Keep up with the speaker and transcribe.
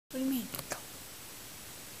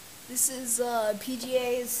This is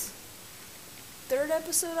PGA's third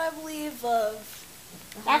episode, I believe, of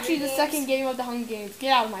the Hunger Actually, the Games. second game of the Hunger Games.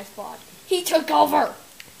 Get out of my spot. He took over.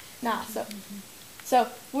 Nah, so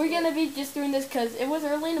we're gonna be just doing this because it was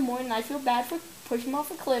early in the morning. And I feel bad for pushing him off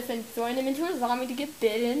a cliff and throwing him into a zombie to get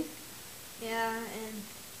bitten. Yeah, and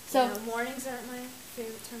So mornings aren't my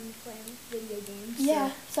favorite time to play video games.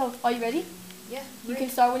 yeah. So are you ready? Yeah. You can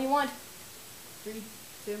start when you want. 3,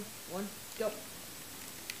 2, 1, go.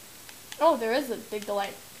 Oh, there is a big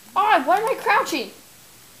delay. Ah, why am I crouching?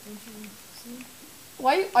 Don't you see?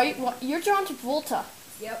 Why are you? You're John Travolta.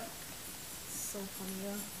 Yep. So funny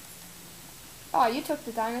though. Oh, you took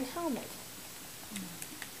the diamond helmet.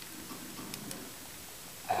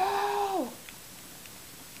 Oh.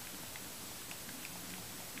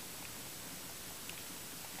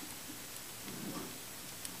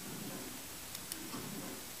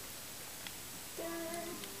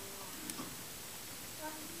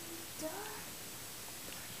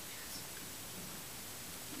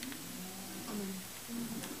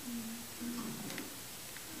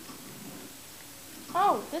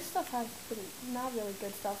 Oh, this stuff has pretty, not really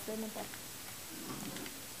good stuff in it, but.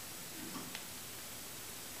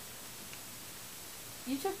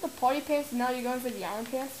 You took the party pants and now you're going for the iron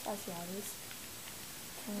pants? I see how it is.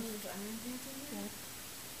 There's iron pants in there? Yeah.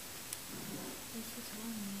 Thanks for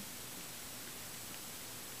telling me.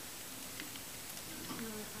 No,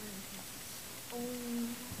 iron pants. Oh.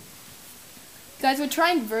 Guys, we're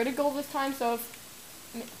trying vertical this time, so if...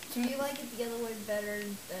 Do you like it the other way better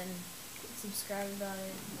than subscribe about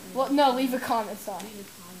it? Well, no, leave a comment, sorry. Leave a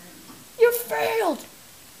comment. You failed! I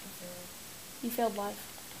failed. You failed life.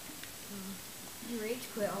 You rage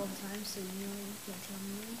quit all the time, so you know you can't tell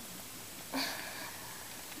me.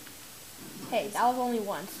 Hey, that was only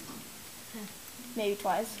once. Maybe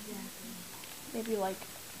twice. Exactly. Maybe like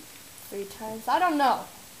 3 times. I don't know.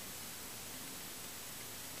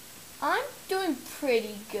 I'm doing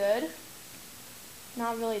pretty good.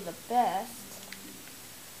 Not really the best.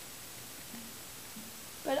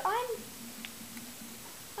 But I'm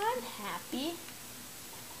happy.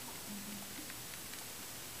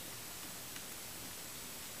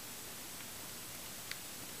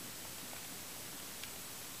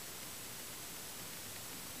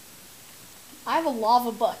 I have a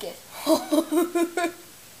lava bucket.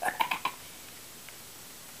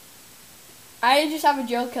 I just have a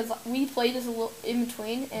joke because we played this a little in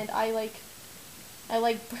between, and I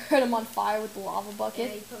burnt him on fire with the lava bucket.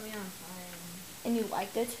 Yeah, you put me on fire. And you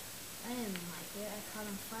liked it. I didn't like it. I caught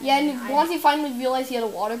on fire. Yeah, and once he finally realized he had a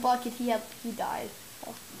water bucket, he died.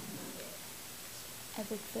 So.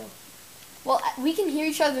 Epic fail. Well, we can hear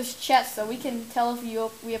each other's chests, so we can tell if we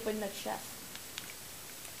open the chest.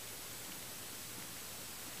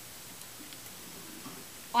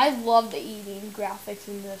 I love the eating graphics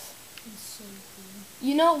in this. It's so cool.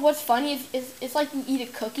 You know what's funny? It's like you eat a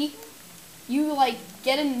cookie. You like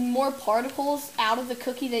getting more particles out of the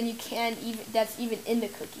cookie than you can that's even in the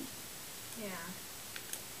cookie. Yeah.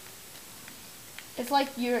 It's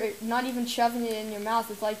like you're not even shoving it in your mouth.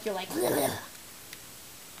 It's like you're like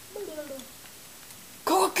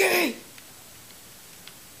cookie.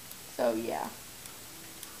 So yeah,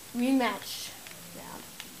 rematch round.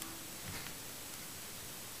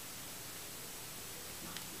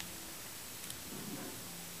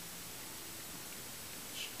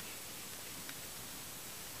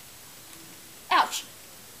 Ouch!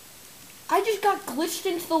 I just got glitched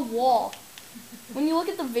into the wall. When you look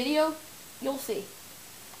at the video, you'll see.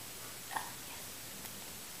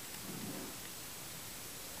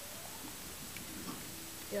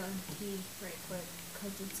 Yeah, pee right quick,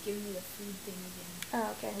 because it's giving me the food thing again.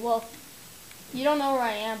 Oh, okay. Well, you don't know where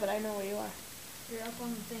I am, but I know where you are. You're up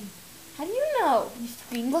on the thing. How do you know? You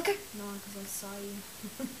screen looker? No, because I saw you.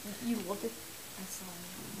 You looker? I saw you.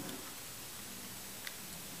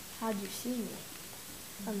 How'd you see me?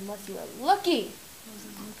 Unless you were looking. I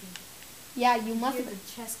wasn't looking. Yeah, you You must hear have. the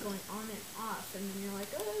chest going on and off, and then you're like,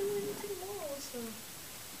 oh, we're into the wall, so...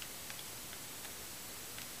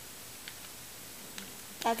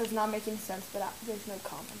 That does not make any sense, but there's no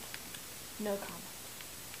comment. No comment.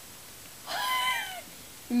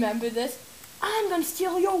 Remember this? I'm gonna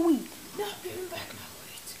steal your wheat. Not giving back my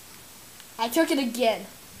weight. I took it again.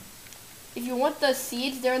 If you want the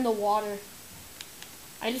seeds, they're in the water.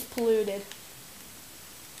 I just polluted.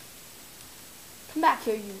 Come back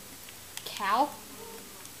here, you cow.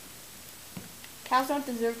 Cows don't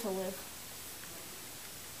deserve to live.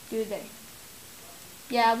 Do they?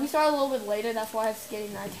 Yeah, we started a little bit later, that's why it's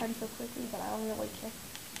getting nighttime so quickly, but I don't really care.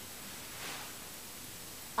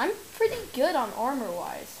 I'm pretty good on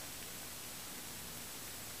armor-wise.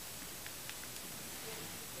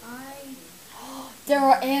 I There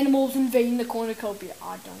are animals invading the cornucopia.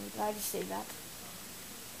 Oh, don't. Did I just say that?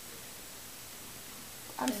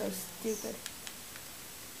 I'm so stupid.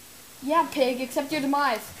 Yeah, pig, accept your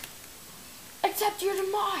demise. Accept your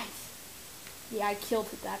demise. Yeah, I killed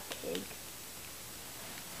that pig.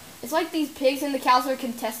 It's like these pigs and the cows are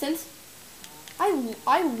contestants.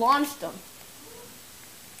 I launched them.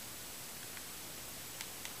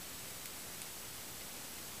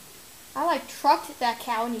 I like trucked that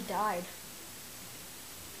cow and he died.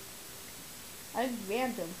 I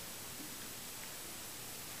rammed him.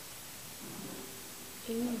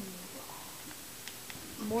 Ooh.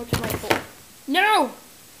 More to my goal. No!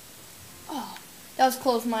 Oh, that was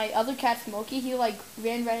close. My other cat, Smokey, he like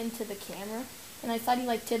ran right into the camera, and I thought he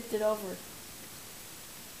like tipped it over.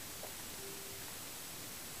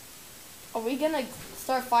 Are we gonna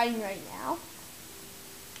start fighting right now?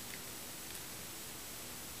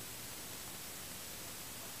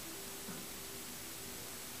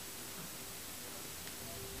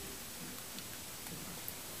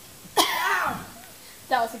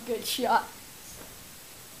 That was a good shot.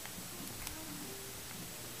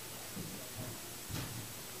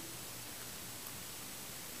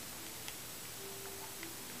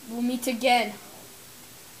 We'll meet again.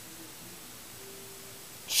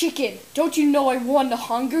 Chicken, don't you know I won the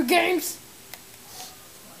Hunger Games?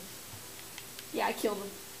 Yeah, I killed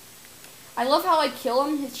him. I love how I kill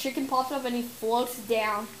him, his chicken pops up and he floats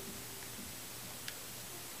down.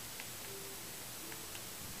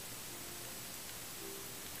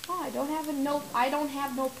 Oh, I don't have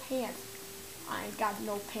no pants. I ain't got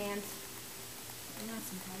no pants.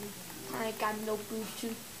 I ain't got no boots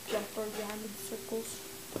to jump around in circles.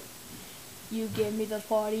 You give me the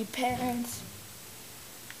party pants,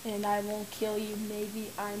 and I won't kill you.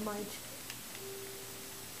 Maybe I might.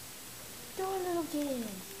 Do a little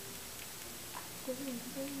dance.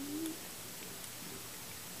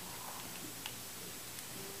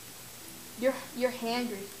 You're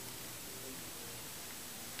hangry.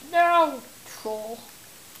 No, troll.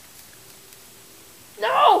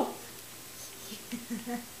 No!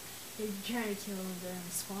 You're trying to kill him during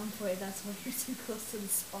the spawn point. That's why you're too close to the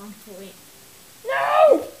spawn point.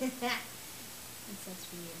 No! That's such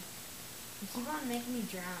weird. You keep on making me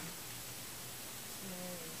drown.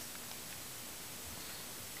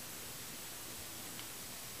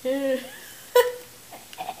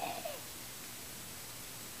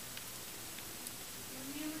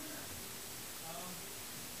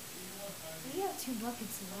 You have 2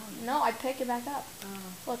 buckets around. No, I picked it back up.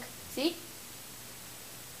 Oh. Look, see?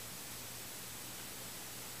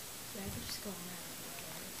 Yeah, I could just go on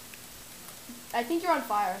that. I think you're on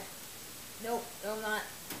fire. Nope, no, I'm not.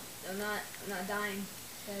 I'm not dying.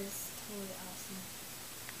 That's totally awesome.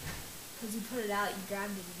 Because you put it out, you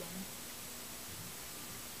grabbed it again.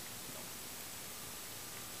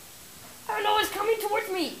 Oh no, it's coming towards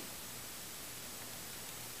me!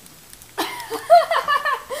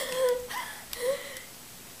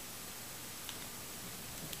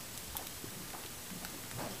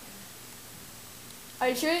 Are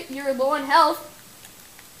you sure you're low on health?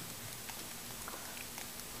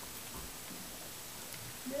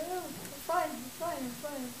 No, I'm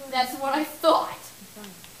fine. That's what I thought. I'm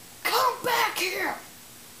fine. Come back here!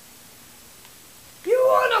 You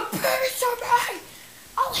want a piece of me?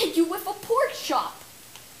 I'll hit you with a pork chop.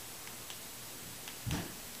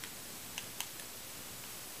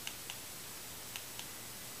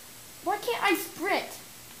 Why can't I sprint?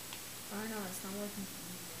 Oh no, it's not working for me.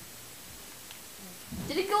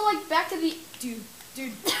 Did it go like back to the... Dude.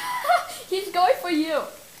 He's going for you.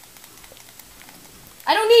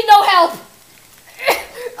 I don't need no help.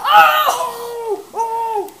 Oh!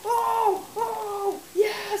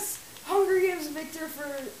 Yes! Hunger Games victor for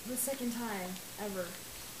the 2nd time ever.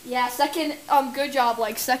 Yeah, second, good job,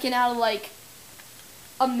 like, second out of, like,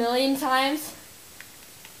 1,000,000 times.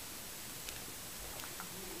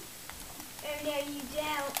 Oh no, you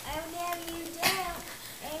don't. Oh no, you don't.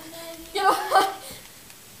 Oh no, you You know,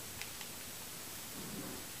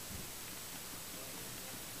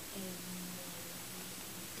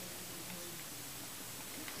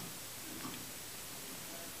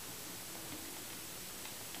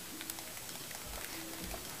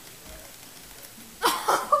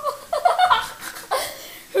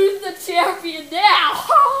 who's the champion now?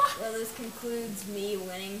 Well, this concludes me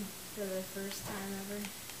winning for the first time ever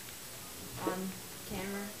on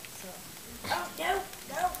camera. So. Oh no!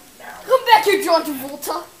 Come back here, John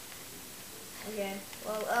Travolta. Okay.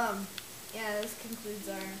 Well, yeah, this concludes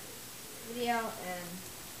our video, and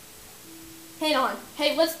Hang on.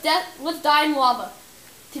 Hey, let's die in lava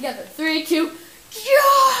together. 3, 2,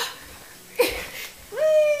 yeah!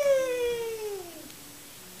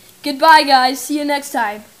 Goodbye, guys. See you next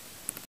time.